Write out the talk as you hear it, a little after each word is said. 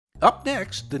Up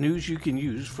next, the news you can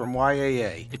use from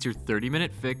YAA. It's your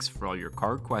 30-minute fix for all your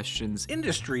car questions,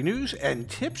 Industry news and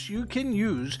tips you can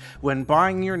use when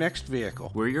buying your next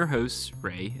vehicle. We're your hosts,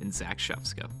 Ray and Zach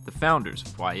Shefska, the founders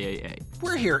of YAA.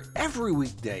 We're here every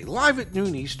weekday, live at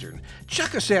noon Eastern.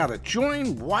 Check us out at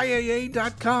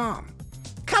joinyaa.com.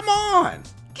 Come on,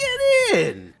 get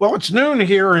in! Well, it's noon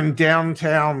here in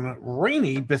downtown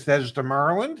rainy Bethesda,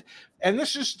 Maryland. And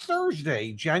this is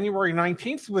Thursday, January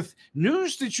 19th, with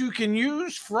news that you can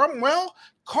use from, well,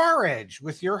 Car Edge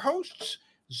with your hosts,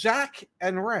 Zach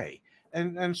and Ray.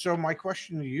 And so my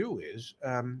question to you is,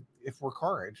 if we're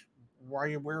Car Edge, why are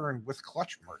you wearing with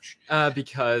Clutch merch?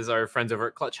 Because our friends over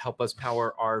at Clutch help us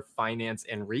power our finance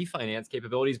and refinance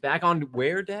capabilities back on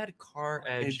where, Dad?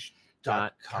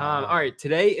 CarEdge.com. All right,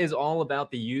 today is all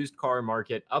about the used car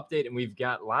market update, and we've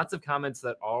got lots of comments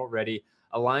that already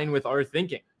align with our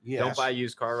thinking. Yes. Don't buy a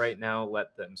used car right now.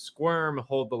 Let them squirm.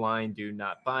 Hold the line. Do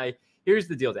not buy. Here's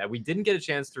the deal, Dad. We didn't get a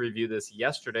chance to review this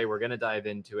yesterday. We're going to dive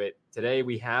into it today.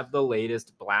 We have the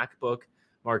latest Black Book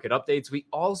market updates. We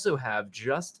also have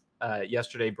just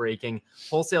yesterday breaking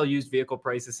wholesale used vehicle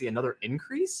prices see another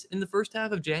increase in the first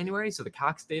half of January. So the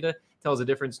Cox data tells a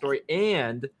different story,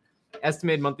 and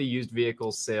estimated monthly used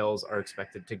vehicle sales are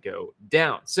expected to go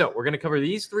down. So we're going to cover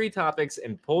these three topics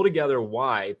and pull together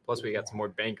why, plus we got some more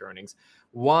bank earnings,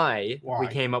 why we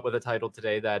came up with a title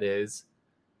today that is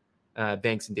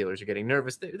banks and dealers are getting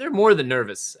nervous. They're more than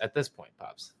nervous at this point,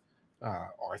 Pops.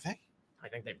 Are they? I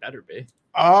think they better be.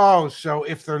 Oh, so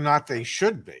if they're not, they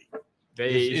should be.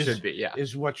 They should be, yeah.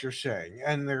 Is what you're saying.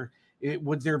 And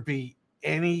would there be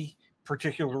any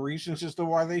particular reasons as to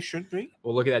why they should be?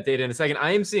 We'll look at that data in a second.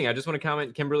 I just want to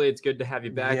comment, Kimberly, it's good to have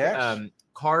you back. Yes.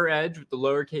 Car Edge with the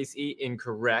lowercase e,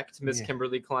 incorrect. Miss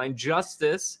Kimberly Klein.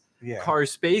 Justice. Yeah. Car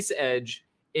Space Edge,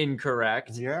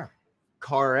 incorrect. Yeah.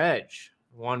 Car Edge,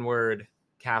 one word,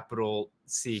 capital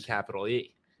C, capital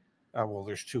E. Oh, well,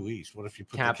 there's two E's. What if you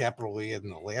put the capital E in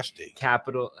the last E?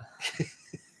 Capital.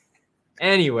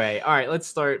 Anyway, all right, let's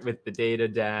start with the data,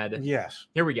 Dad. Yes.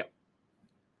 Here we go.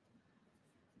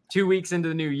 2 weeks into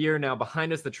the new year now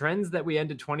behind us, the trends that we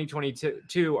ended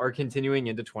 2022 are continuing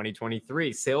into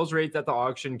 2023. Sales rates at the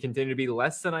auction continue to be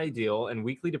less than ideal, and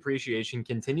weekly depreciation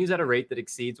continues at a rate that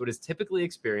exceeds what is typically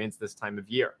experienced this time of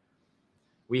year.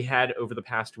 We had, over the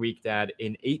past week, Dad,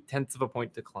 an 0.8 of a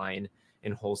point decline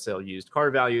in wholesale used car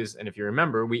values. And if you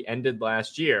remember, we ended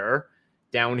last year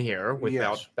down here with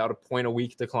about a point a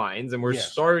week declines. And we're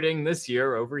starting this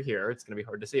year over here. It's going to be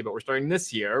hard to see, but we're starting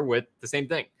this year with the same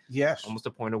thing. Yes. Almost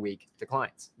a point a week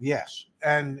declines. Yes.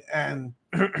 And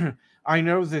I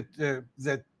know that the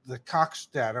Cox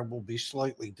data will be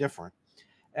slightly different.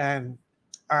 And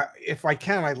if I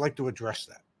can, I'd like to address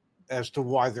that as to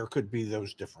why there could be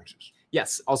those differences.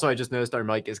 Yes. Also, I just noticed our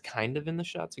mic is kind of in the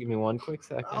shot. So give me one quick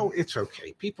second. Oh, it's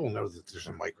okay. People know that there's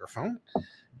a microphone.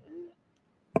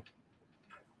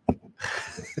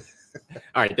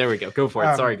 All right, there we go. Go for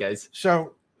it. Sorry, guys.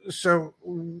 So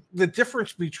the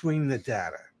difference between the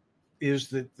data is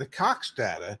that the Cox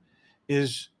data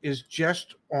is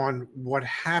just on what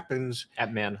happens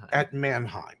at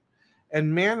Manheim.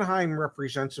 And Manheim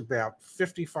represents about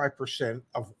 55%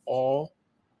 of all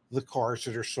the cars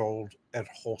that are sold at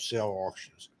wholesale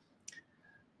auctions.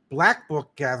 Black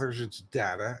Book gathers its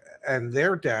data, and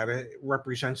their data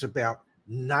represents about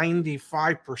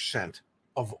 95%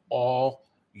 of all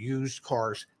used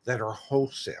cars that are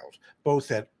wholesaled,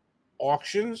 both at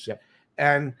auctions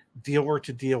and dealer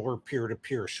to dealer, peer to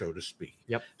peer, so to speak.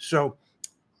 Yep. So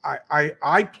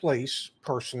I place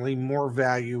personally more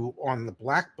value on the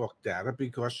Black Book data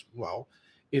because, well,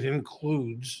 it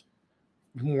includes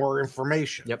more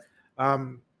information. Yep.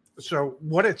 So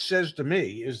what it says to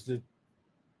me is that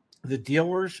the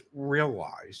dealers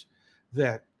realize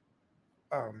that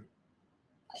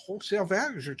wholesale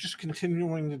values are just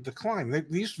continuing to decline.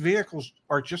 These vehicles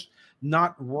are just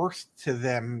not worth to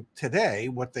them today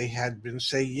what they had been,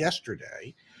 say,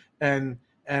 yesterday. And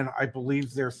I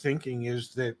believe their thinking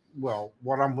is that, well,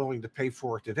 what I'm willing to pay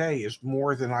for it today is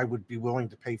more than I would be willing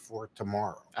to pay for it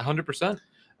tomorrow. 100%.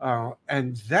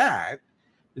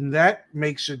 And that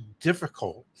makes it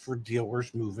difficult for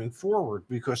dealers moving forward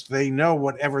because they know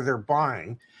whatever they're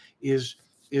buying is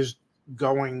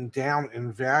going down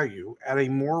in value at a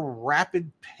more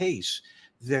rapid pace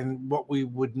than what we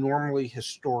would normally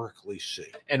historically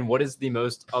see. And what is the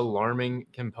most alarming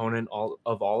component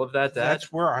of all of that, Dad?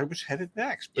 That's where I was headed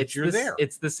next, but you're there.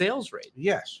 It's the sales rate.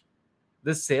 Yes.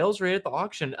 The sales rate at the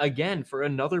auction, again, for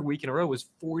another week in a row was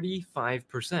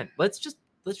 45%. Let's just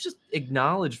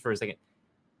acknowledge for a second.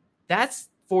 That's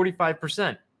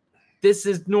 45%. This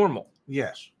is normal.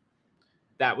 Yes.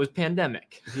 That was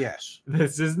pandemic. Yes.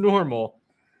 This is normal.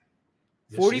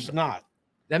 This 40 is not.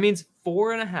 That means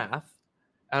 4.5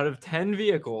 out of 10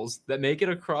 vehicles that make it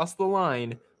across the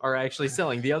line are actually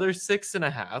selling. The other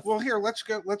 6.5. Well, here, let's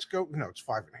go. No, it's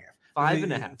 5.5.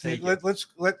 5.5. Thank you.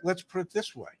 Let's put it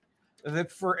this way: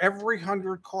 that for every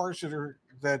 100 cars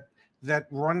that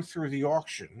run through the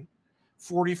auction,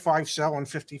 45 sell and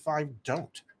 55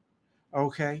 don't.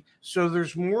 Okay, so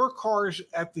there's more cars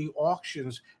at the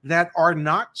auctions that are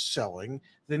not selling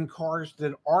than cars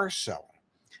that are selling.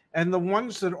 And the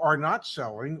ones that are not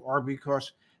selling are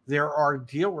because there are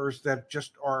dealers that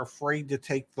just are afraid to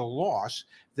take the loss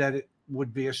that it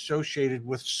would be associated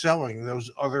with selling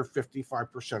those other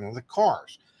 55% of the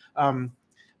cars.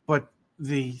 But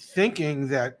the thinking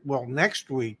that, well, next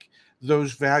week,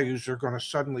 those values are going to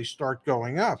suddenly start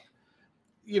going up.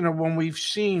 When we've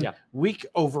seen week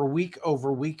over week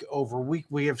over week over week,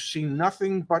 we have seen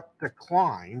nothing but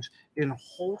declines in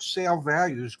wholesale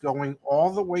values going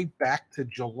all the way back to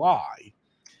July.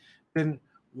 Then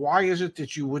why is it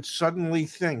that you would suddenly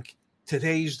think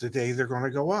today's the day they're going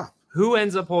to go up? Who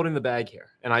ends up holding the bag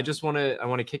here? And I want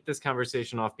to kick this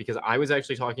conversation off because I was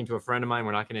actually talking to a friend of mine.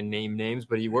 We're not going to name names,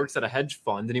 but he works at a hedge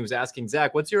fund, and he was asking,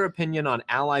 Zach, what's your opinion on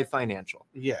Ally Financial?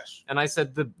 Yes. And I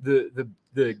said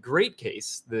the great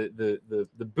case, the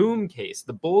boom case,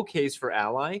 the bull case for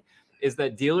Ally is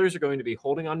that dealers are going to be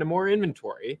holding on to more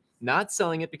inventory, not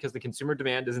selling it because the consumer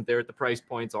demand isn't there at the price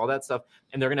points, all that stuff,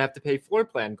 and they're going to have to pay floor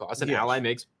plan costs, and Ally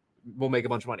will make a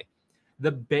bunch of money.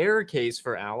 The bear case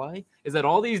for Ally is that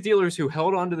all these dealers who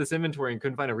held onto this inventory and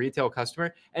couldn't find a retail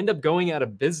customer end up going out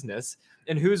of business.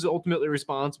 And who's ultimately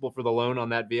responsible for the loan on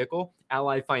that vehicle?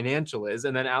 Ally Financial is.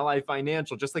 And then Ally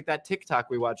Financial, just like that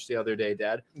TikTok we watched the other day,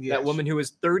 Dad, that woman who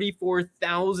was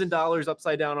 $34,000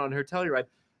 upside down on her Telluride.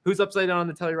 Who's upside down on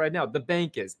the Telluride now? The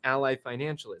bank is. Ally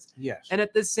Financial is. Yes. And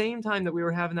at the same time that we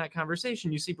were having that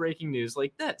conversation, you see breaking news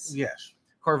like this. Yes.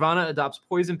 Carvana adopts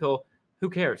poison pill. Who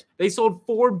cares? They sold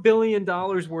 $4 billion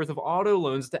worth of auto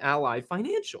loans to Ally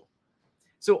Financial.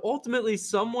 So ultimately,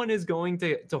 someone is going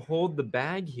to hold the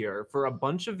bag here for a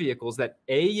bunch of vehicles that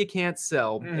A, you can't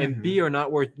sell, and B, are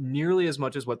not worth nearly as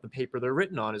much as what the paper they're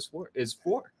written on is for.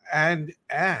 And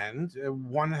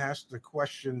one has to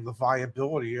question the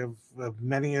viability of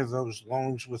many of those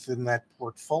loans within that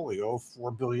portfolio of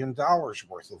 $4 billion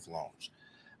worth of loans.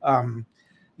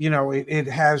 It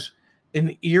has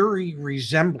an eerie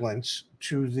resemblance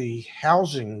to the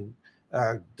housing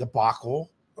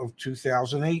debacle of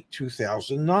 2008,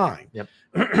 2009,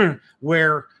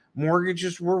 where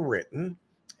mortgages were written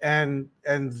and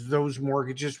those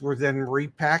mortgages were then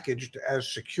repackaged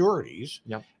as securities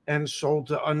and sold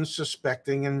to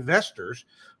unsuspecting investors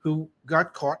who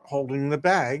got caught holding the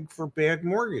bag for bad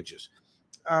mortgages.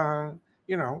 How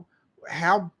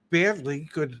badly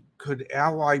could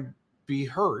Ally be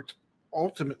hurt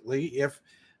ultimately if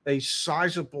a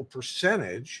sizable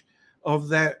percentage of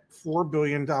that $4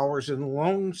 billion in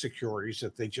loan securities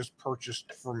that they just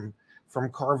purchased from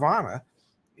Carvana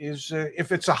is,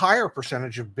 if it's a higher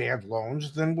percentage of bad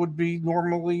loans than would be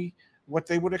normally what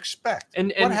they would expect.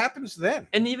 And what happens then?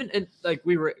 And like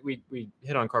we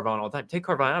hit on Carvana all the time. Take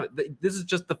Carvana out. This is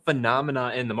just the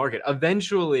phenomena in the market.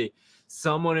 Eventually,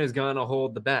 someone is going to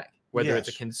hold the bag, whether it's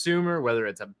a consumer, whether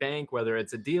it's a bank, whether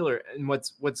it's a dealer. And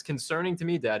what's concerning to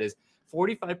me, Dad, is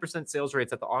 45% sales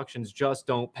rates at the auctions just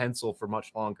don't pencil for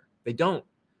much longer. They don't.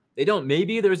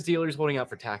 Maybe there's dealers holding out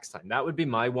for tax time. That would be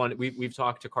my one. We've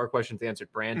talked to Car Questions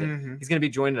Answered Brandon. He's going to be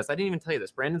joining us. I didn't even tell you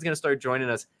this. Brandon's going to start joining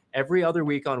us every other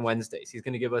week on Wednesdays. He's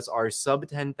going to give us our sub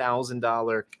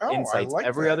 $10,000 insights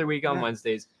every other week on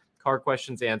Wednesdays. Car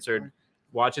Questions Answered.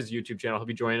 Watch his YouTube channel. He'll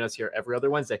be joining us here every other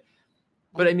Wednesday.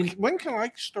 But I mean, when can I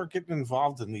start getting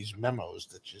involved in these memos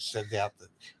that you send out that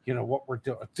what we're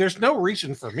doing? There's no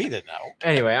reason for me to know.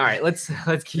 Anyway, all right, let's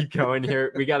keep going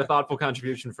here. We got a thoughtful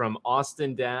contribution from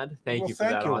Austin, Dad. Thank you for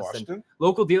that, Austin.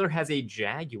 Local dealer has a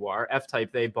Jaguar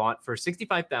F-Type they bought for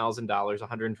 $65,000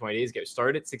 120 days ago.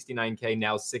 Started at $69K,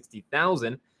 now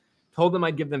 $60,000. Told them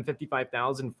I'd give them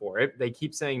 $55,000 for it. They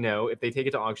keep saying no. If they take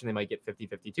it to auction, they might get $50,000,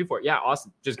 $52,000 for it. Yeah,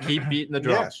 Austin, just keep beating the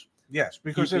drum. Yes,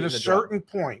 because at a certain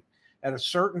point,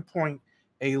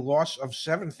 a loss of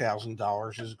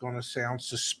 $7,000 is going to sound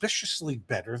suspiciously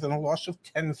better than a loss of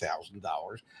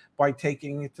 $10,000 by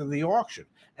taking it to the auction.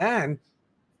 And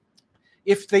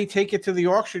if they take it to the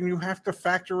auction, you have to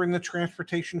factor in the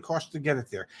transportation cost to get it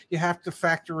there. You have to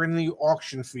factor in the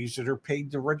auction fees that are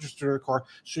paid to register the car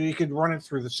so you can run it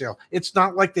through the sale. It's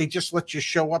not like they just let you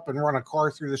show up and run a car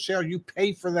through the sale. You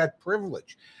pay for that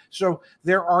privilege. So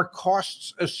there are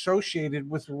costs associated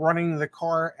with running the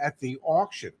car at the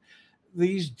auction.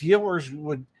 These dealers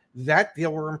would that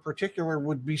dealer in particular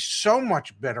would be so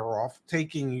much better off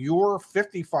taking your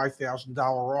 $55,000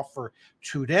 offer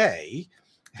today,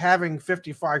 having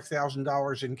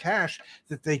 $55,000 in cash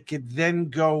that they could then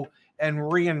go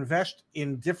and reinvest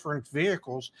in different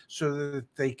vehicles so that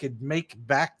they could make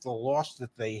back the loss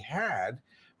that they had,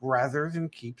 rather than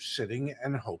keep sitting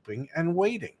and hoping and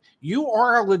waiting. You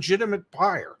are a legitimate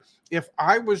buyer. If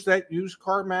I was that used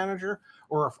car manager,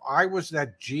 or if I was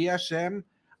that GSM,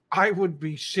 I would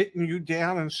be sitting you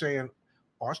down and saying,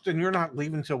 Austin, you're not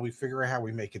leaving until we figure out how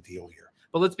we make a deal here.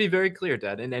 But let's be very clear,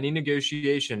 Dad. In any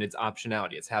negotiation, it's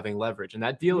optionality. It's having leverage. And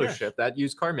that dealership, Yes. that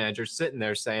used car manager sitting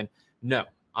there saying, no,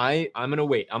 I'm going to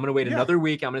wait. I'm going to wait another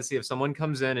week. I'm going to see if someone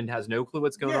comes in and has no clue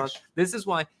what's going on. This is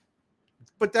why.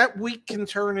 But that week can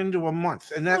turn into a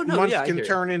month, and that month can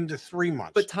turn into 3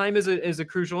 months. But time is a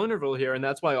crucial interval here, and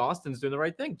that's why Austin's doing the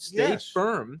right thing. Stay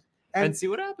firm and see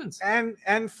what happens.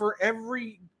 And for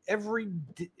every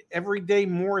day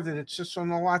more that it sits on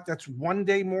the lot, that's 1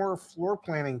 day more floor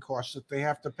planning costs that they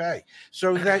have to pay.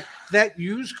 So that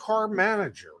used car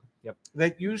manager,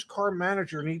 that used car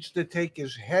manager needs to take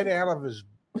his head out of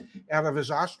his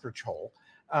ostrich hole,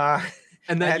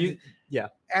 and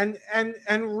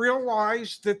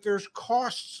realize that there's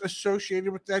costs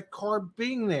associated with that car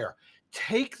being there.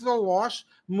 Take the loss,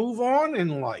 move on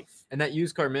in life. And that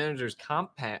used car manager's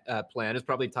comp plan is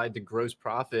probably tied to gross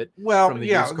profit. Well, from the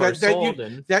used car sold.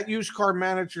 That used car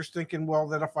manager's thinking, well,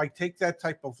 that if I take that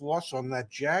type of loss on that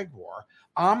Jaguar,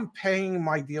 I'm paying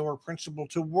my dealer principal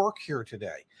to work here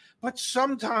today. But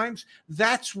sometimes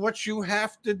that's what you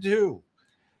have to do.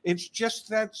 It's just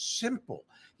that simple.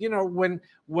 You know,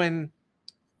 when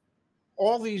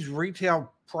all these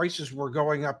retail prices were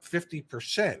going up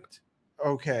 50%,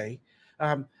 okay,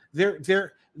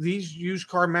 these used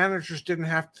car managers didn't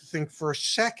have to think for a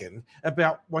second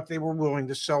about what they were willing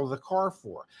to sell the car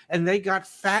for. And they got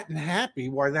fat and happy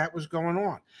while that was going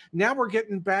on. Now we're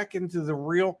getting back into the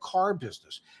real car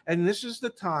business. And this is the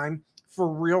time for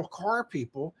real car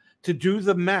people to do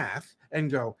the math and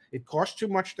go, it costs too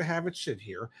much to have it sit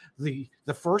here. The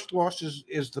first loss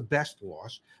is the best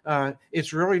loss.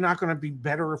 It's really not going to be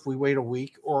better if we wait a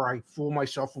week, or I fool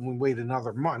myself when we wait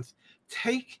another month.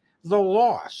 Take the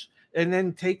loss and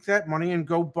then take that money and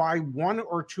go buy 1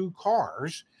 or 2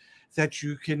 cars that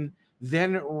you can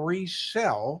then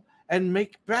resell and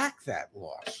make back that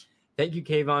loss. Thank you,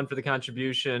 Kayvon, for the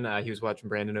contribution. He was watching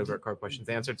Brandon over at Car Questions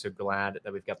Answered, so glad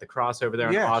that we've got the crossover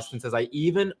there. Yes. And Austin says, I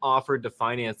even offered to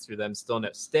finance through them. Still no.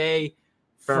 Stay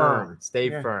firm. Stay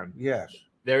firm. Yes.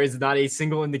 There is not a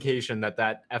single indication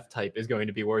that F-Type is going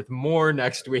to be worth more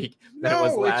next week than it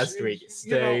was last week.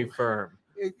 Stay firm.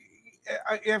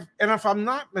 If I'm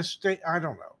not mistaken, I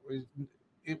don't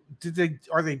know.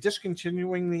 Are they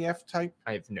discontinuing the F-Type?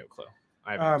 I have no clue.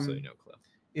 I have absolutely no clue.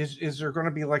 Is there going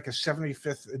to be like a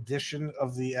 75th edition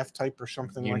of the F-Type or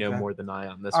something like that? You know more than I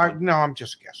on this one. No, I'm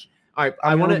just guessing. All right,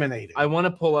 I want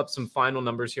to pull up some final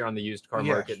numbers here on the used car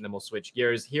market, and then we'll switch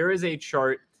gears. Here is a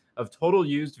chart of total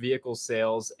used vehicle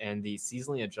sales and the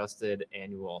seasonally adjusted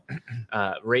annual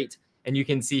rate. And you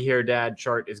can see here, Dad,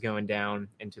 chart is going down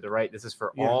and to the right. This is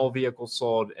for all vehicles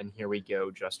sold. And here we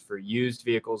go. Just for used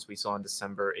vehicles, we saw in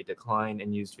December a decline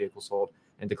in used vehicles sold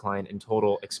and decline in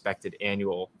total expected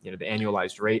annual, the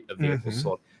annualized rate of vehicles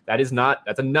sold. That's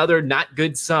another not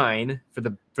good sign for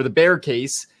the bear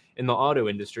case in the auto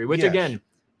industry, which again,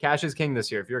 cash is king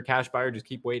this year. If you're a cash buyer, just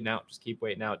keep waiting out.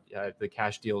 The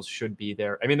cash deals should be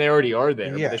there. I mean, they already are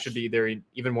there, but they should be there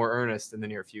even more earnest in the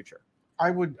near future. I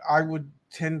would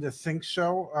tend to think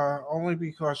so, only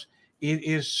because it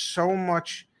is so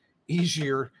much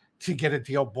easier to get a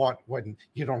deal bought when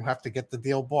you don't have to get the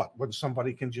deal bought, when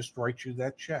somebody can just write you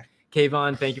that check.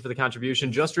 Kayvon, thank you for the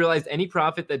contribution. Just realized any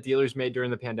profit that dealers made during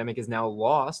the pandemic is now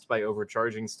lost by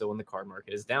overcharging still when the car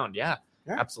market is down. Yeah,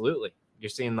 absolutely. You're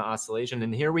seeing the oscillation.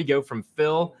 And here we go from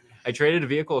Phil. I traded a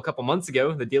vehicle a couple months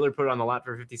ago. The dealer put it on the lot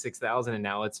for $56,000, and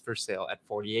now it's for sale at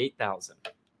 $48,000.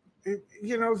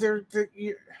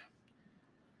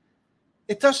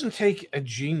 It doesn't take a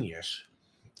genius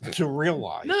to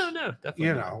realize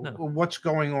definitely what's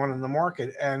going on in the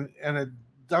market, and it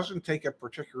doesn't take a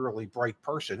particularly bright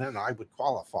person, and I would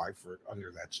qualify for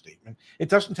under that statement. It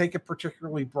doesn't take a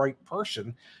particularly bright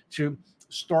person to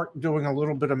start doing a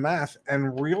little bit of math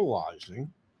and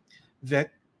realizing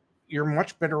that you're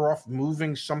much better off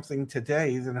moving something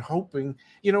today than hoping.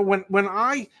 When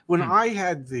I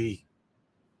had the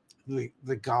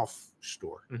golf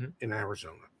store in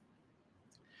Arizona,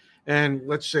 and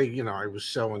let's say I was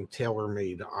selling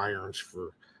tailor-made irons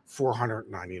for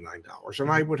 $499,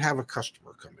 and I would have a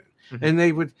customer come in, and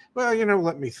they would,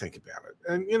 let me think about it.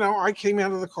 And I came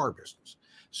out of the car business,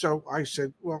 So I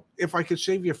said, well, if I could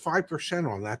save you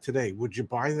 5% on that today, would you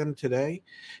buy them today?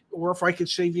 Or if I could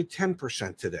save you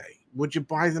 10% today, would you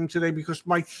buy them today? Because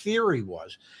my theory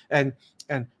was, and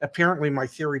apparently my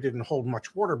theory didn't hold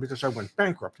much water because I went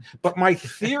bankrupt. But my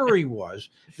theory was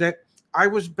that I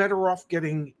was better off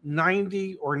getting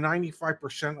 90 or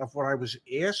 95% of what I was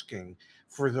asking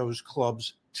for those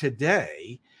clubs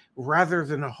today, rather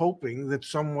than hoping that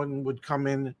someone would come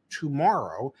in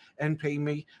tomorrow and pay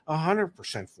me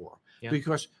 100% for them. Yeah.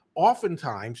 Because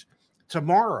oftentimes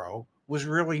tomorrow was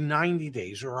really 90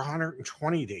 days or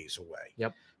 120 days away.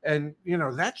 Yep. And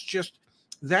that's just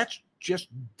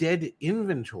dead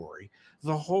inventory.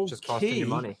 The whole Just costing you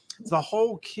money. The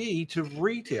whole key to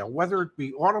retail, whether it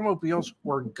be automobiles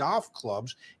or golf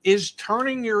clubs, is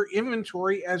turning your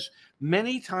inventory as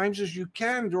many times as you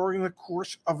can during the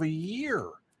course of a year.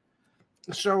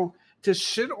 So to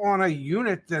sit on a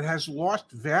unit that has lost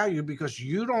value because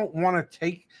you don't want to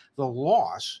take the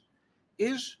loss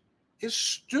is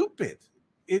stupid.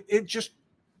 It just,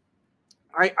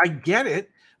 I get it,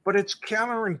 but it's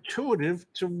counterintuitive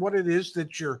to what it is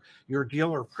that your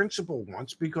dealer principal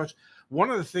wants, because one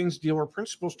of the things dealer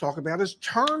principals talk about is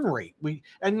turn rate.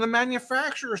 And the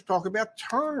manufacturers talk about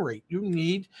turn rate. You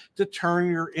need to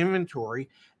turn your inventory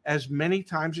as many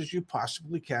times as you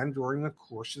possibly can during the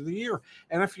course of the year.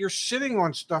 And if you're sitting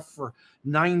on stuff for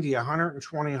 90,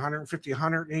 120, 150,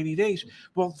 180 days,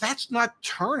 well, that's not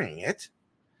turning it.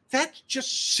 That's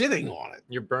just sitting on it.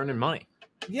 You're burning money.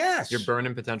 Yes. You're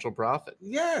burning potential profit.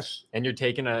 Yes. And you're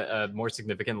taking a more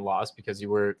significant loss because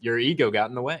your ego got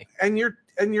in the way. And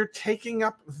you're taking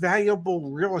up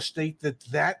valuable real estate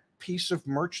that piece of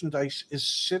merchandise is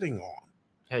sitting on.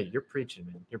 Hey, you're preaching,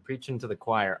 man. You're preaching to the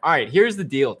choir. All right, here's the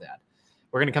deal, Dad.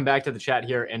 We're going to come back to the chat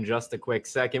here in just a quick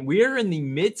second. We are in the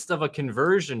midst of a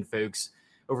conversion, folks,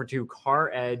 over to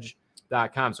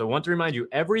CarEdge.com. So I want to remind you,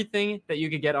 everything that you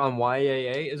could get on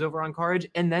YAA is over on CarEdge,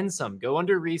 and then some. Go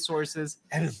under resources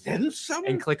and then some,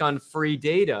 and click on free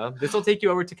data. This will take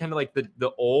you over to kind of like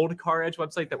the old CarEdge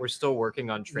website that we're still working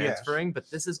on transferring. Yes. But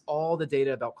this is all the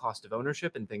data about cost of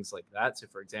ownership and things like that. So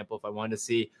for example, if I wanted to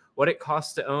see what it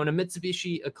costs to own a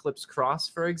Mitsubishi Eclipse Cross,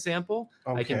 for example,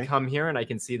 okay, I can come here and I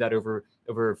can see that over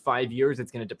 5 years, it's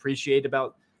going to depreciate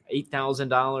about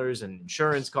 $8,000 in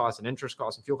insurance costs and interest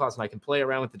costs and fuel costs. And I can play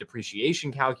around with the depreciation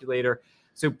calculator.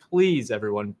 So please,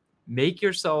 everyone, make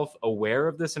yourself aware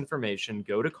of this information.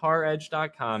 Go to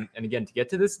CarEdge.com. And again, to get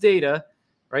to this data,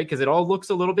 right, because it all looks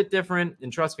a little bit different.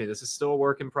 And trust me, this is still a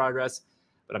work in progress.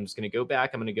 But I'm just going to go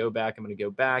back. I'm going to go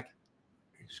back.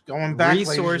 It's going back,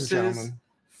 resources,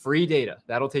 free data.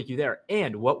 That'll take you there.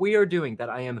 And what we are doing that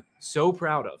I am so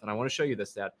proud of, and I want to show you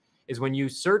this, Dad, is when you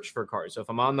search for cars. So if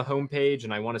I'm on the homepage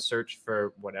and I want to search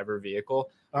for whatever vehicle,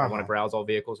 I want to browse all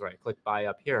vehicles, or I click buy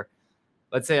up here.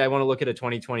 Let's say I want to look at a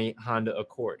 2020 Honda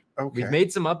Accord. Okay. We've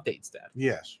made some updates, Dad.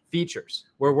 Yes. Features.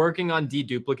 We're working on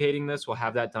deduplicating this. We'll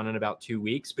have that done in about 2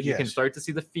 weeks, but you can start to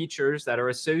see the features that are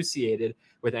associated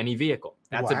with any vehicle.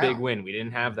 That's a big win. We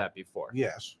didn't have that before.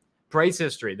 Yes. Price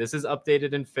history. This is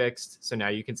updated and fixed. So now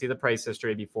you can see the price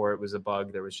history. Before it was a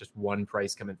bug. There was just one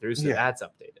price coming through. So that's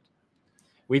updated.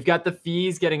 We've got the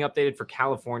fees getting updated for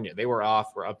California. They were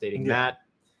off. We're updating that.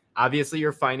 Obviously,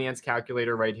 your finance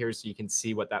calculator right here, so you can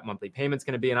see what that monthly payment's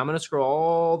going to be. And I'm going to scroll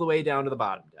all the way down to the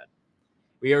bottom, Dad.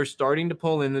 We are starting to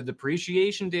pull in the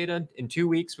depreciation data. In 2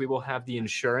 weeks, we will have the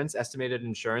estimated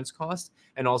insurance cost,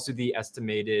 and also the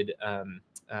estimated,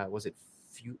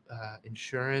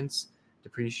 insurance,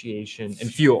 depreciation,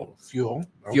 and fuel.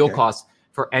 Fuel costs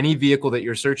for any vehicle that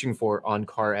you're searching for on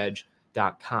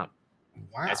CarEdge.com.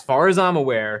 Wow. As far as I'm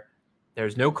aware,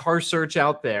 there's no car search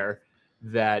out there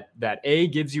that A,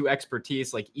 gives you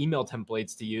expertise like email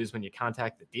templates to use when you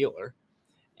contact the dealer,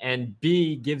 and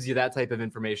B, gives you that type of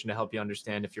information to help you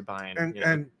understand if you're buying.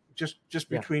 And just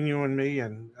between you and me,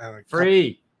 and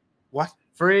free. What?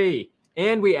 Free.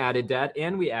 And we added that.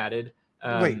 And we added.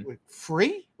 Wait,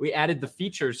 free? We added the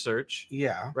feature search.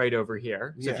 Yeah. Right over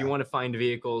here. So if you want to find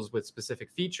vehicles with specific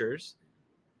features,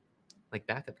 like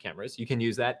backup cameras, you can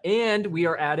use that. And we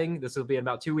are adding, this will be in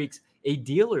about 2 weeks, a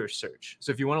dealer search.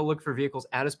 So if you want to look for vehicles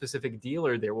at a specific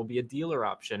dealer, there will be a dealer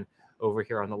option over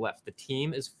here on the left. The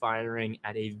team is firing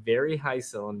at a very high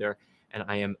cylinder,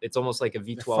 and it's almost like a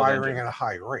V12 firing engine. at a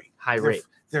high rate.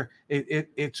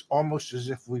 It's almost as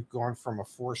if we've gone from a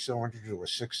 4-cylinder to a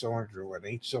 6-cylinder to an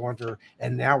 8-cylinder,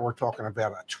 and now we're talking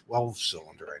about a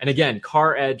 12-cylinder. And again,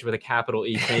 CarEdge with a capital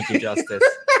E. Thank you, Justice.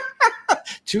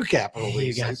 2 capital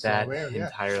E's. You got that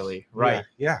entirely right.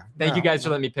 Yeah. Thank you guys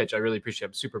for letting me pitch. I really appreciate it.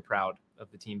 I'm super proud of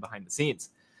the team behind the scenes.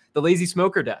 The lazy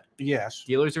smoker, Dad. Yes.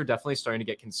 Dealers are definitely starting to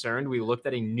get concerned. We looked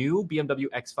at a new BMW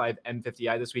X5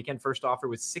 M50i this weekend. First offer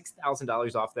was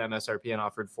 $6,000 off the MSRP and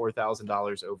offered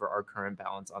 $4,000 over our current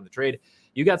balance on the trade.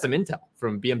 You got some intel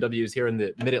from BMWs here in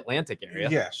the Mid-Atlantic area.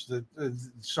 Yes.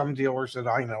 Some dealers that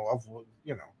I know of,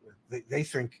 they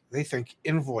think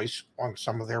invoice on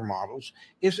some of their models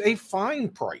is a fine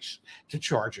price to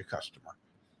charge a customer.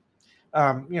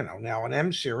 Now an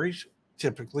M series,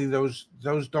 typically those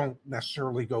don't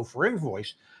necessarily go for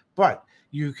invoice, but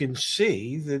you can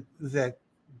see that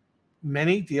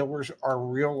many dealers are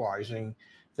realizing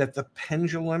that the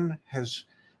pendulum has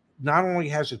not only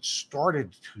has it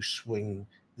started to swing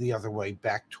the other way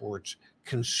back towards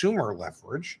consumer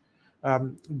leverage,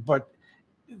 but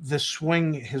the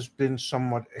swing has been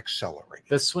somewhat accelerated.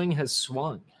 The swing has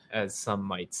swung, as some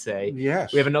might say.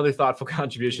 Yes. We have another thoughtful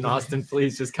contribution. Austin,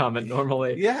 please just comment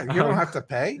normally. Yeah, you don't have to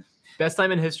pay. Best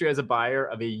time in history as a buyer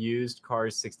of a used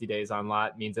car's 60 days on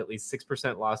lot means at least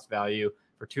 6% lost value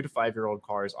for 2 to 5 year old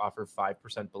cars offer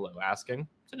 5% below asking.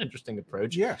 It's an interesting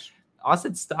approach. Yes.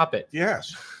 Austin, stop it.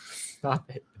 Yes.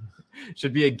 Stop it.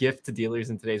 Should be a gift to dealers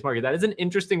in today's market. That is an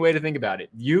interesting way to think about it.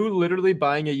 You literally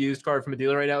buying a used car from a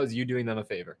dealer right now is you doing them a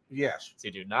favor. Yes. So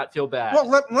you do not feel bad. Well,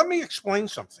 let me explain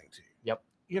something to you.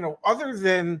 Yep. Other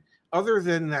than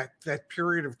that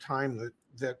period of time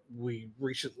that we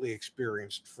recently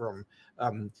experienced from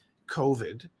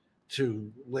COVID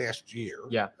to last year,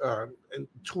 and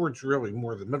towards really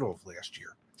more the middle of last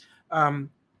year,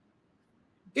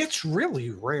 it's really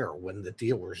rare when the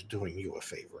dealer's doing you a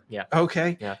favor. Yeah.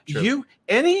 Okay. Yeah. True.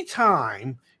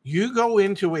 Anytime you go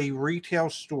into a retail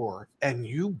store and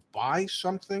you buy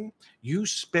something, you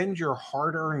spend your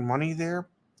hard-earned money there,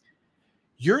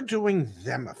 you're doing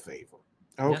them a favor.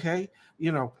 Okay.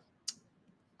 Yeah.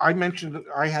 I mentioned that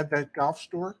I had that golf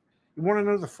store. You want to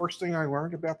know the first thing I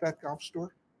learned about that golf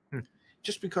store?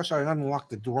 Just because I unlocked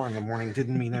the door in the morning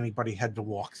didn't mean anybody had to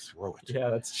walk through it. Yeah,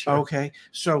 that's true. Okay.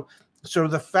 So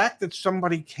the fact that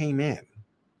somebody came in,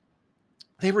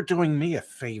 they were doing me a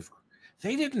favor.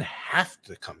 They didn't have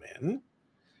to come in.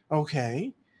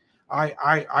 Okay.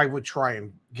 I would try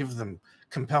and give them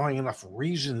compelling enough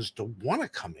reasons to want to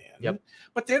come in,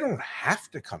 but they don't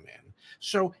have to come in.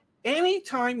 So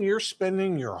anytime you're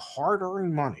spending your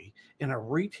hard-earned money in a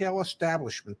retail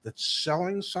establishment that's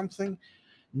selling something,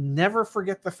 never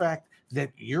forget the fact that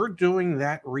you're doing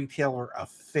that retailer a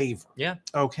favor. Yeah.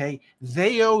 Okay.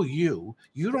 They owe you.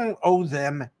 You don't owe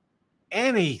them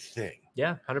anything.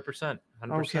 Yeah. 100%.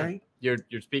 100%. Okay. You're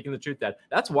speaking the truth, Dad.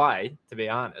 That's why, to be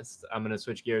honest, I'm going to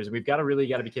switch gears. We've got to be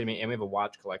kidding me. And we have a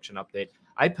watch collection update.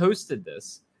 I posted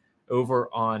this over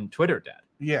on Twitter, Dad.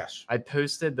 Yes. I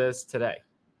posted this today.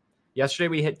 Yesterday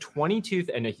we hit 22,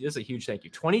 and this is a huge thank you,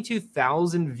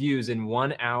 22,000 views in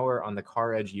 1 hour on the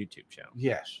Car Edge YouTube channel.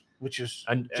 Yes, which is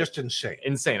just insane.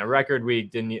 Insane. A record we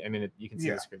didn't, you can see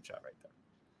the screenshot right there.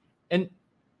 And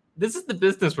this is the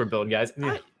business we're building, guys.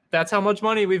 Yeah. That's how much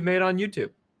money we've made on YouTube.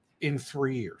 In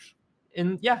 3 years.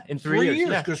 In 3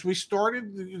 years. Because we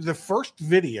started the first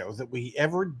video that we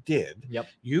ever did. Yep.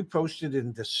 You posted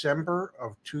in December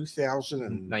of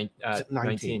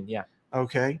 2019. Yeah.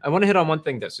 Okay. I want to hit on one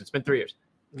thing, though. So it's been 3 years.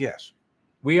 Yes.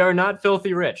 We are not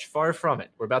filthy rich. Far from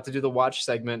it. We're about to do the watch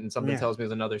segment, and something tells me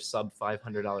there's another sub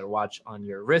 $500 watch on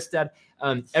your wrist, Dad.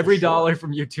 Every dollar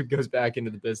from YouTube goes back into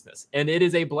the business, and it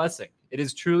is a blessing. It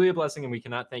is truly a blessing, and we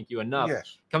cannot thank you enough.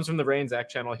 Yes. It comes from the Rain Zach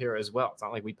channel here as well. It's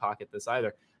not like we pocket this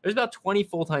either. There's about 20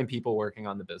 full-time people working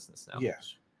on the business now.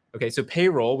 Yes. Okay, so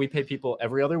payroll, we pay people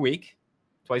every other week,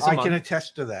 twice a month. I can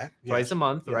attest to that. Twice a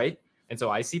month, right? And so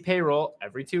I see payroll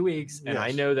every 2 weeks, and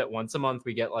I know that once a month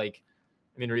we get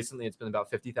recently it's been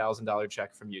about $50,000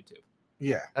 check from YouTube.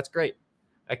 Yeah. That's great.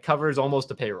 That covers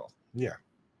almost a payroll. Yeah.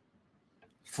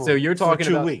 So you're talking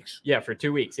for 2 about weeks. Yeah, for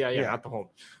 2 weeks. Yeah, not the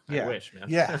whole. I wish, man.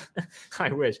 Yeah.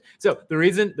 I wish. So the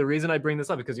reason I bring this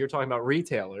up is because you're talking about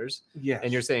retailers. Yeah.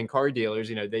 And you're saying car dealers,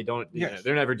 they don't,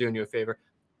 they're never doing you a favor.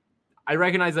 I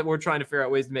recognize that we're trying to figure out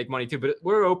ways to make money too, but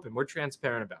we're open, we're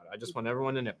transparent about it. I just want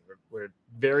everyone to know we're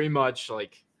very much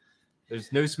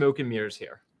there's no smoke and mirrors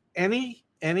here.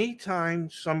 Anytime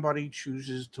somebody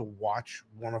chooses to watch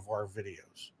one of our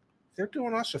videos, they're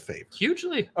doing us a favor.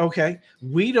 Hugely. Okay.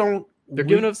 They're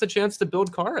giving us a chance to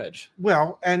build Car Edge.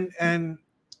 Well, and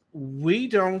we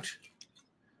don't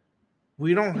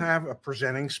have a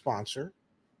presenting sponsor.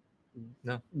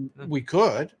 No. We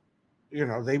could,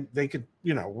 they could,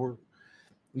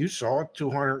 you saw it,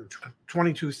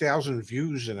 222,000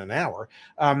 views in an hour.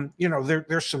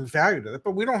 There's some value to that,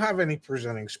 but we don't have any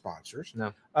presenting sponsors.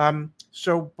 No.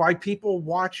 So by people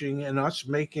watching and us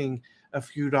making a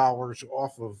few dollars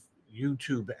off of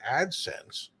YouTube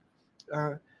AdSense,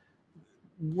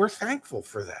 we're thankful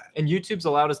for that. And YouTube's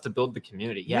allowed us to build the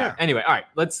community. Yeah. Anyway, all right,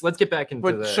 let's get back into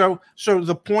But so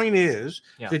the point is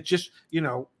Yeah. that just,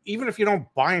 even if you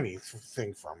don't buy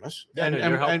anything from us,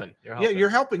 you're helping. you're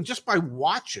helping just by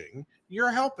watching.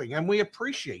 You're helping, and we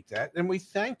appreciate that, and we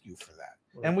thank you for that,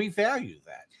 and we value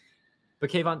that. But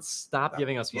Kayvon, stop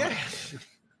giving us money. Yeah.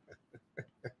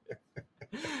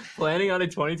 Planning on a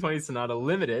 2020 Sonata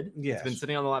Limited. Yes. It's been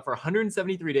sitting on the lot for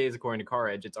 173 days, according to Car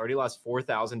Edge. It's already lost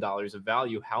 $4,000 of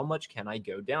value. How much can I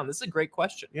go down? This is a great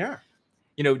question. Yeah.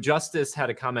 Justice had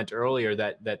a comment earlier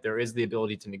that there is the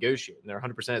ability to negotiate, and there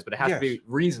 100% is, but it has to be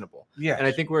reasonable. Yeah. And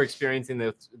I think we're experiencing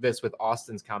this with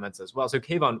Austin's comments as well. So,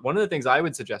 Kayvon, one of the things I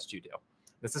would suggest you do,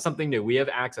 this is something new. We have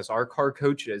access. Our car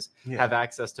coaches have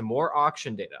access to more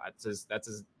auction data. That's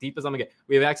as deep as I'm gonna get.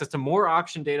 We have access to more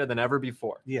auction data than ever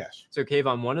before. Yes. So,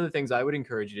 Kayvon, one of the things I would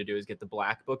encourage you to do is get the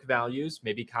Black Book values,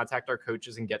 maybe contact our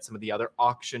coaches and get some of the other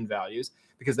auction values,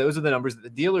 because those are the numbers that the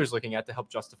dealer is looking at to help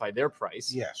justify their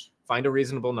price. Yes. Find a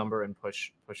reasonable number and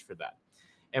push for that.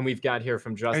 And we've got here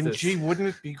from Justice. And gee, wouldn't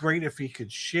it be great if he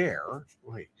could share?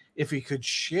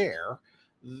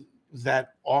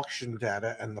 That auction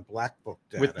data and the Black Book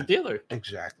data with the dealer.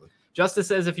 Exactly. Justice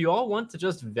says, if you all want to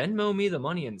just Venmo me the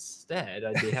money instead,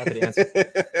 I'd be happy to answer.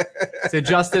 So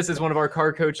Justice is one of our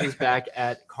car coaches back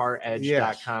at caredge.com.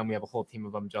 Yes. We have a whole team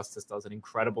of them. Justice does an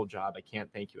incredible job. I can't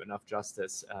thank you enough,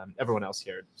 Justice. Everyone else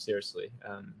here, seriously.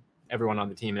 Everyone on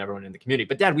the team and everyone in the community.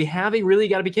 But Dad, we have a really,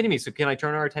 got to be kidding me. So can I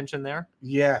turn our attention there?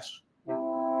 Yes.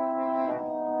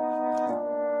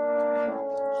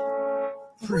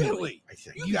 Really? I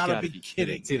think you gotta be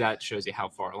kidding. See, that shows you how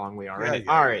far along we are. Yeah,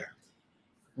 All right.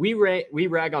 We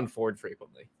rag on Ford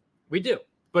frequently. We do.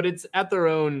 But it's at their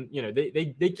own,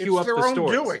 they queue up the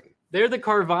stores. Doing. They're the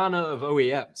Carvana of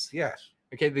OEMs. Yes.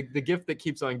 Okay, the gift that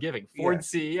keeps on giving. Ford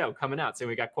CEO coming out saying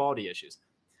we got quality issues.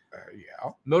 Yeah.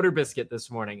 Motor Biscuit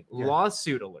this morning,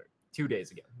 lawsuit alert 2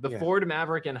 days ago. The Yeah. Ford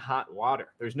Maverick in hot water.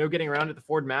 There's no getting around it. The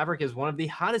Ford Maverick is one of the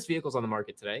hottest vehicles on the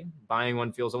market today. Buying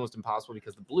one feels almost impossible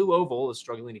because the blue oval is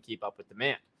struggling to keep up with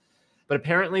demand. But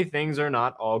apparently things are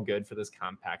not all good for this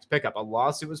compact pickup. A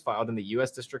lawsuit was filed in the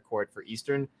U.S. District Court for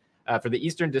the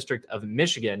Eastern District of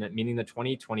Michigan, meaning the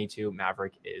 2022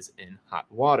 Maverick is in hot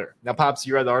water. Now, Pops,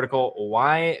 you read the article.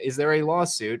 Why is there a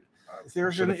lawsuit?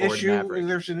 There's an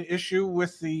issue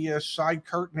with the side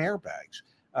curtain airbags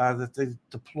that they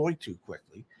deploy too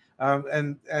quickly,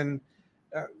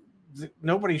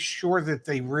 nobody's sure that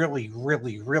they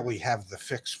really have the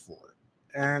fix for it.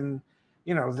 And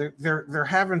there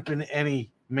haven't been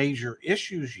any major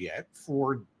issues yet.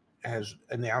 Ford has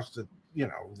announced that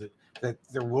that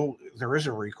there is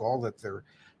a recall, that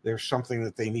there's something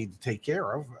that they need to take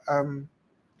care of.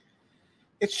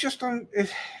 It's just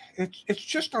it's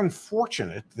just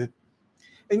unfortunate that,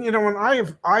 and and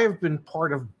I have been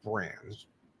part of brands,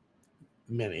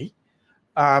 many,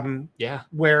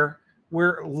 where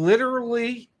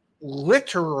literally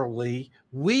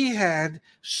we had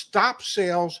stop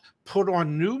sales put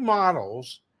on new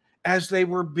models as they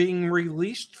were being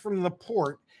released from the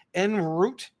port en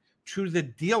route to the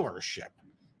dealership.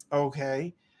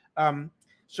 Okay.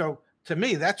 So to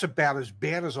me, that's about as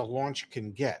bad as a launch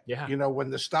can get. Yeah. When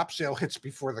the stop sale hits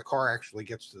before the car actually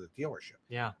gets to the dealership.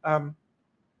 Yeah.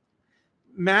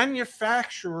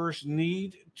 Manufacturers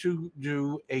need to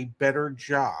do a better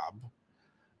job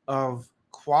of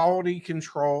quality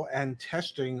control and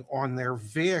testing on their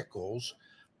vehicles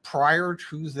prior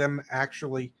to them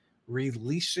actually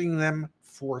releasing them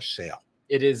for sale.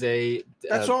 It is a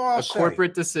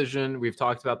corporate decision. We've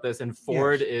talked about this, and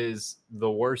Ford is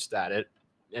the worst at it.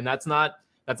 And that's not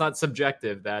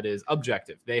subjective. That is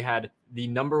objective. They were the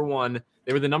number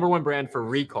one brand for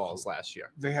recalls last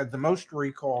year. They had the most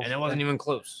recalls, and it wasn't even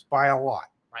close by a lot,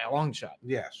 by a long shot.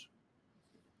 Yes.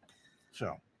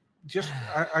 So, just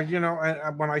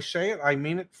when I say it, I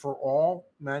mean it for all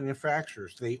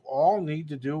manufacturers. They all need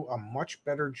to do a much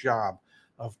better job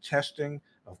of testing,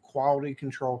 of quality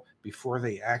control before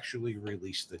they actually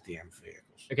release the damn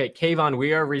vehicles. Okay, Kayvon,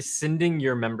 we are rescinding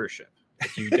your membership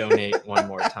if you donate one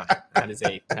more time. That is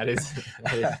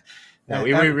no,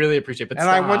 we really appreciate it. But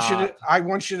I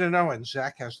want you to know, and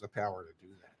Zach has the power to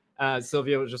do that.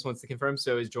 Sylvia just wants to confirm.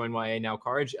 So is Join YA now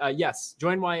Carriage? Yes,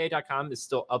 joinya.com is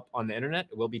still up on the internet.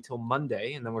 It will be till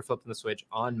Monday, and then we're flipping the switch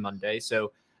on Monday.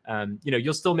 So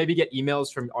you'll still maybe get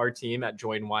emails from our team at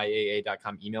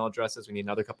joinyaa.com email addresses. We need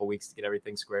another couple weeks to get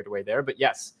everything squared away there. But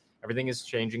yes, everything is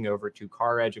changing over to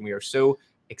CarEdge, and we are so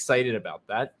excited about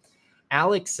that.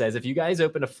 Alex says, if you guys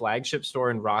opened a flagship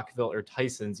store in Rockville or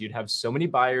Tyson's, you'd have so many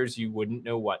buyers you wouldn't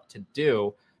know what to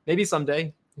do. Maybe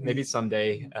someday.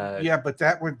 Yeah, but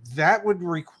that would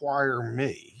require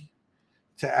me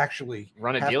actually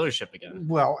run a dealership again.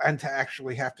 Well, and to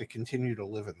actually have to continue to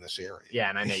live in this area. Yeah,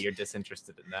 and I know you're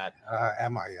disinterested in that.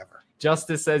 Am I ever?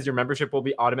 Justice says your membership will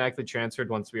be automatically transferred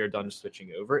once we are done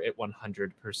switching over. It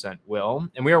 100% will.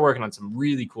 And we are working on some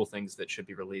really cool things that should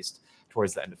be released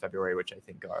towards the end of February, which I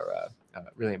think are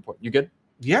really important. You good?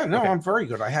 Yeah, no, Okay. I'm very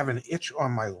good. I have an itch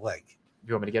on my leg.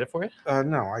 You want me to get it for you?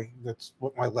 No, that's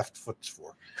what my left foot's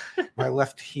for. My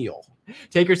left heel.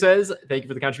 Taker says, thank you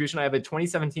for the contribution. I have a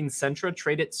 2017 Sentra.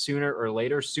 Trade it sooner or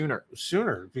later.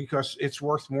 Sooner, because it's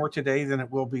worth more today than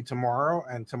it will be tomorrow,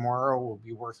 and tomorrow will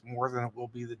be worth more than it will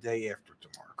be the day after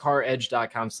tomorrow.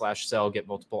 CarEdge.com/sell. Get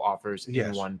multiple offers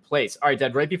in one place. All right,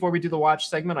 Dad, right before we do the watch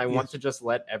segment, I want to just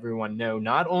let everyone know,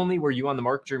 not only were you on the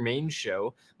Mark Germain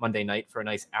show Monday night for a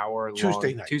nice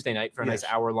Tuesday night for a nice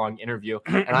hour-long interview,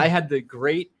 and I had the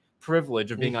great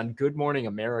privilege of being on Good Morning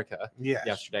America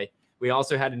yesterday. We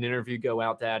also had an interview go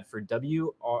out, Dad, for WGRZ.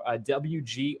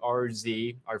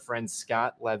 Our friend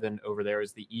Scott Levin over there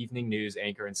is the evening news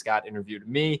anchor, and Scott interviewed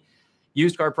me.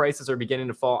 Used car prices are beginning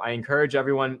to fall. I encourage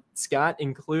everyone. Scott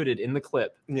included in the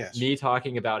clip me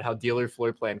talking about how dealer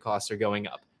floor plan costs are going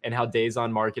up and how days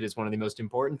on market is one of the most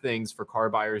important things for car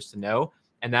buyers to know.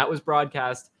 And that was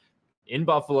broadcast in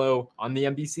Buffalo on the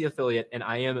NBC affiliate, and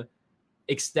I am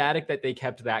ecstatic that they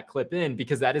kept that clip in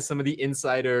because that is some of the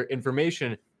insider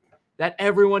information that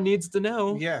everyone needs to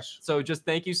know. Yes. So just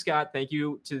thank you, Scott. Thank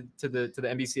you to the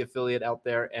NBC affiliate out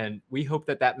there, and we hope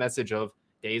that message of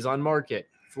days on market,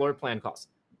 floor plan costs.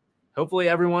 Hopefully,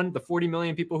 everyone, the 40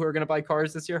 million people who are going to buy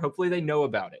cars this year, hopefully they know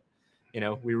about it.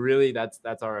 We really that's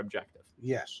our objective.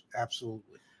 Yes,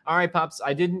 absolutely. All right, Pops.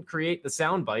 I didn't create the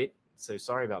soundbite, so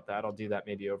sorry about that. I'll do that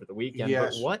maybe over the weekend.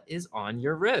 Yes. But what is on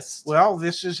your wrist? Well,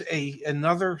 this is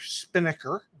another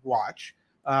Spinnaker watch.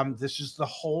 This is the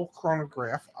whole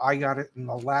chronograph. I got it in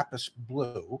the lapis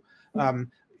blue. And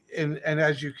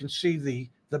as you can see,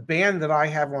 the band that I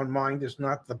have on mine is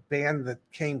not the band that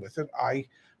came with it. I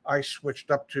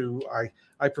switched up to,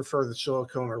 I prefer the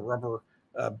silicone or rubber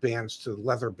bands to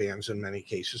leather bands in many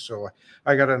cases. So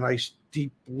I got a nice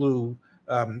deep blue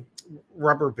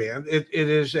rubber band. It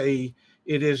is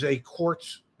a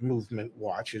quartz movement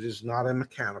watch. It is not a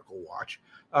mechanical watch.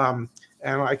 And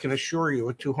I can assure you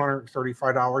at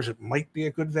 $235, it might be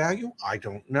a good value. I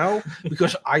don't know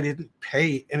because I didn't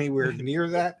pay anywhere near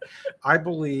that. I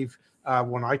believe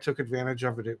when I took advantage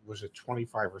of it, it was at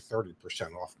 25 or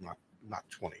 30% off, not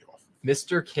 20 off.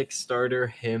 Mr. Kickstarter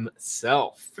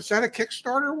himself. Is that a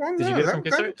Kickstarter one? Did you get it from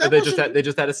Kickstarter? They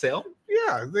just had a sale?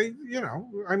 Yeah, they're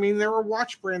a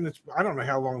watch brand that's, I don't know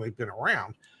how long they've been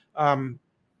around.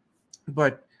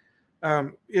 But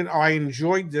I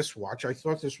enjoyed this watch. I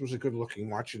thought this was a good looking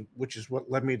watch, which is what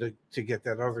led me to get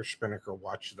that other Spinnaker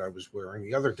watch that I was wearing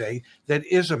the other day. That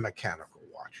is a mechanical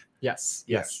watch. Yes.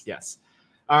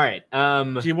 All right.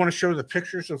 Do you want to show the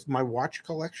pictures of my watch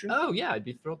collection? Oh yeah, I'd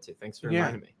be thrilled to. Thanks for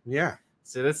reminding me. Yeah.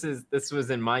 So this was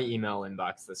in my email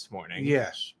inbox this morning.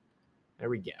 Yes. There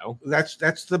we go.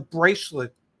 That's the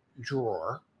bracelet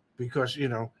drawer because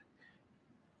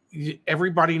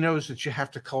everybody knows that you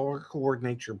have to color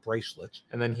coordinate your bracelets.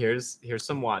 And then here's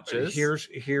some watches.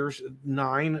 Here's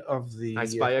 9 of the.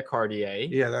 Nice by a Cartier.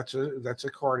 Yeah, that's a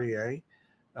Cartier.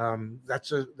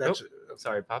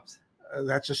 Sorry, Pops.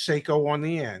 That's a Seiko on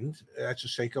the end. That's a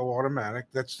Seiko automatic.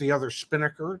 That's the other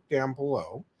Spinnaker down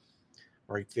below,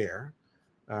 right there.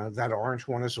 That orange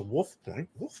one is a Wolf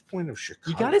Point of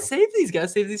Chicago. You gotta save these,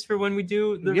 guys. Save these for when we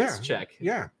do the wrist check.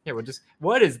 Yeah.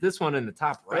 What is this one in the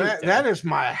top right? That is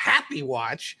my happy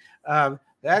watch.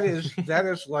 That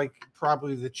is like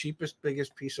probably the cheapest,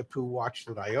 biggest piece of poo watch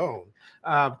that I own.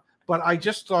 But I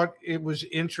just thought it was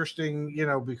interesting,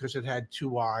 because it had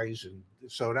 2 eyes, and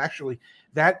so it actually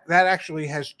that actually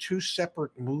has 2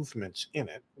 separate movements in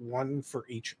it, one for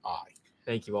each eye.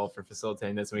 Thank you all for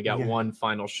facilitating this. And we got one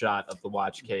final shot of the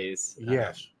watch case.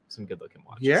 Yes. Some good looking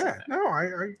watches. Yeah. No, I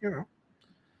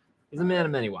he's a man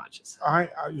of many watches. I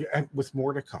with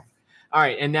more to come. All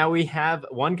right. And now we have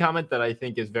one comment that I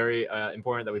think is very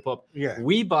important that we pull up. Yeah.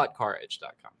 We bought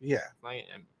CarEdge.com. Yeah. I'm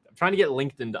trying to get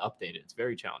LinkedIn to update it. It's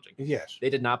very challenging. Yes. They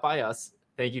did not buy us.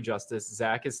 Thank you, Justice.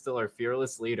 Zach is still our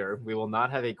fearless leader. We will not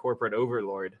have a corporate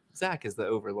overlord. Zach is the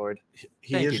overlord.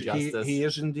 Thank you, Justice. He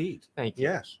is indeed. Thank you.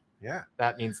 Yes. Yeah.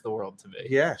 That means the world to me.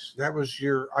 Yes. That was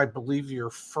I believe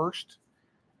your first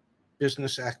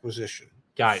business acquisition.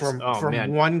 Guys, from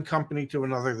one company to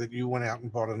another that you went out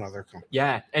and bought another company.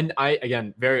 Yeah. And I,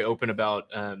 again, very open about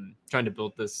trying to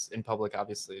build this in public.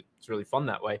 Obviously, it's really fun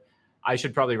that way. I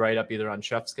should probably write up either on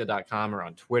Chefska.com or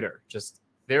on Twitter. Just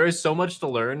there is so much to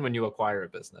learn when you acquire a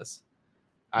business.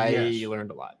 I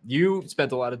learned a lot. You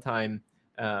spent a lot of time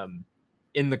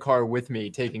in the car with me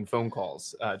taking phone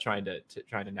calls, trying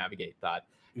to navigate that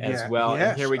as well. Yes,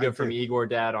 and here we go I from did. Igor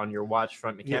Dad on your watch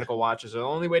front. Mechanical watches are the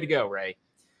only way to go, Ray.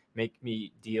 Make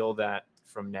me deal that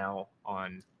from now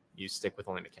on. You stick with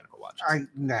only mechanical watches.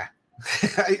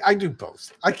 I do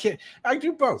both. I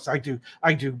do both. I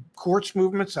do quartz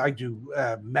movements. I do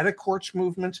metaquartz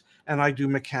movements, and I do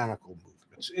mechanical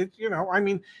movements. I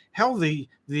mean, hell, the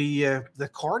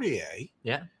Cartier.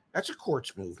 Yeah, that's a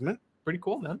quartz movement. Pretty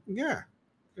cool, man. Yeah.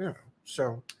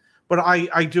 So, but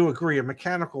I do agree. A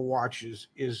mechanical watch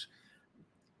is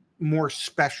more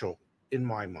special in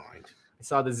my mind. I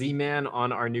saw the Z-Man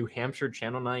on our New Hampshire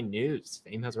Channel 9 News.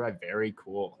 Fame has arrived. Very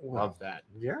cool. Love that.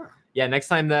 Yeah. Yeah, next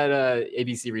time that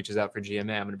ABC reaches out for GMA,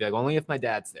 I'm going to be like, only if my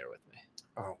dad's there with me.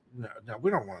 Oh, no,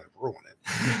 we don't want to ruin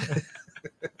it.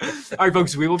 All right,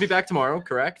 folks, we will be back tomorrow,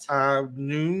 correct?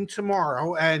 Noon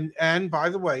tomorrow. And by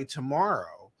the way,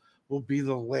 tomorrow will be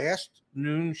the last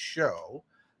noon show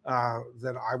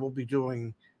that I will be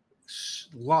doing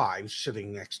live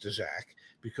sitting next to Zach,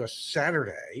 because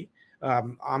Saturday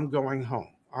I'm going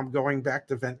home. I'm going back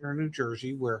to Ventnor, New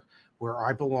Jersey, where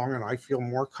I belong and I feel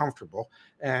more comfortable.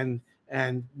 And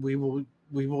we will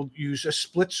use a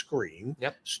split screen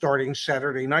starting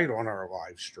Saturday night on our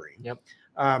live stream. Yep.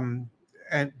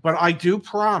 But I do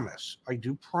promise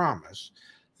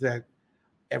that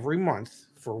every month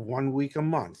for 1 week a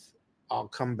month, I'll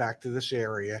come back to this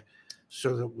area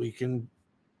so that we can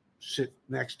sit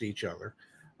next to each other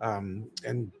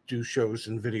and do shows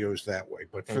and videos that way.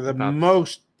 But for the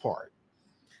most part,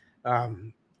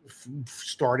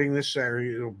 starting this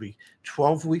area, it'll be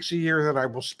 12 weeks a year that I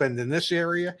will spend in this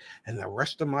area, and the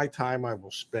rest of my time I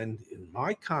will spend in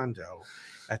my condo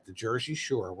at the Jersey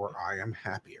Shore, where I am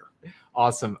happier.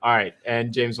 Awesome. All right.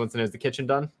 And James wants to know, is the kitchen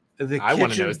done? I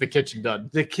want to know, is the kitchen done?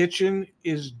 The kitchen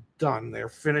is done. They're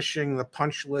finishing the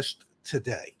punch list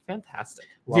today. Fantastic.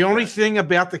 The only thing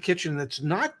about the kitchen that's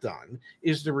not done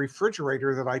is the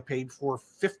refrigerator that I paid for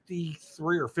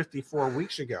 53 or 54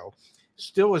 weeks ago.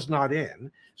 Still is not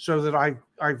in, so that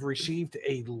I've received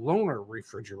a loaner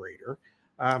refrigerator.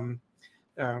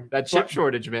 That chip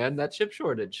shortage, man. That chip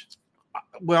shortage.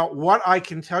 Well, what I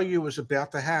can tell you is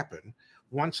about to happen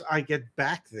once I get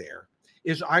back there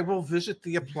is I will visit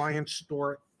the appliance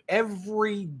store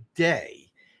every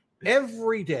day.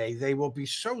 Every day they will be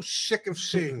so sick of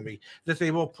seeing me that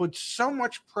they will put so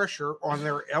much pressure on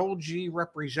their LG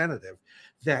representative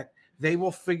that they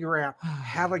will figure out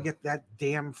how to get that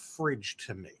damn fridge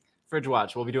to me. Fridge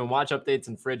Watch. We'll be doing watch updates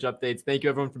and fridge updates. Thank you,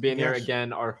 everyone, for being here.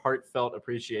 Again, our heartfelt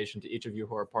appreciation to each of you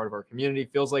who are part of our community.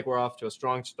 Feels like we're off to a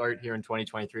strong start here in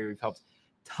 2023. We've helped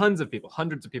tons of people,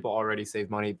 hundreds of people already save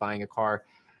money buying a car.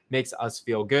 Makes us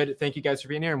feel good. Thank you guys for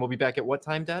being here. And we'll be back at what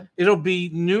time, Dad? It'll be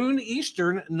noon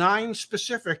Eastern, 9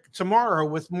 Pacific tomorrow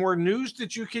with more news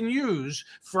that you can use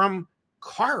from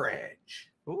Car Edge.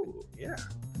 Ooh, yeah.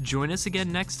 Join us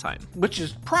again next time, which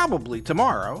is probably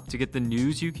tomorrow, to get the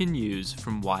news you can use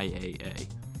from YAA.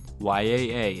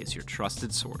 YAA is your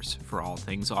trusted source for all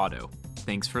things auto.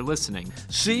 Thanks for listening.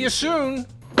 See you soon.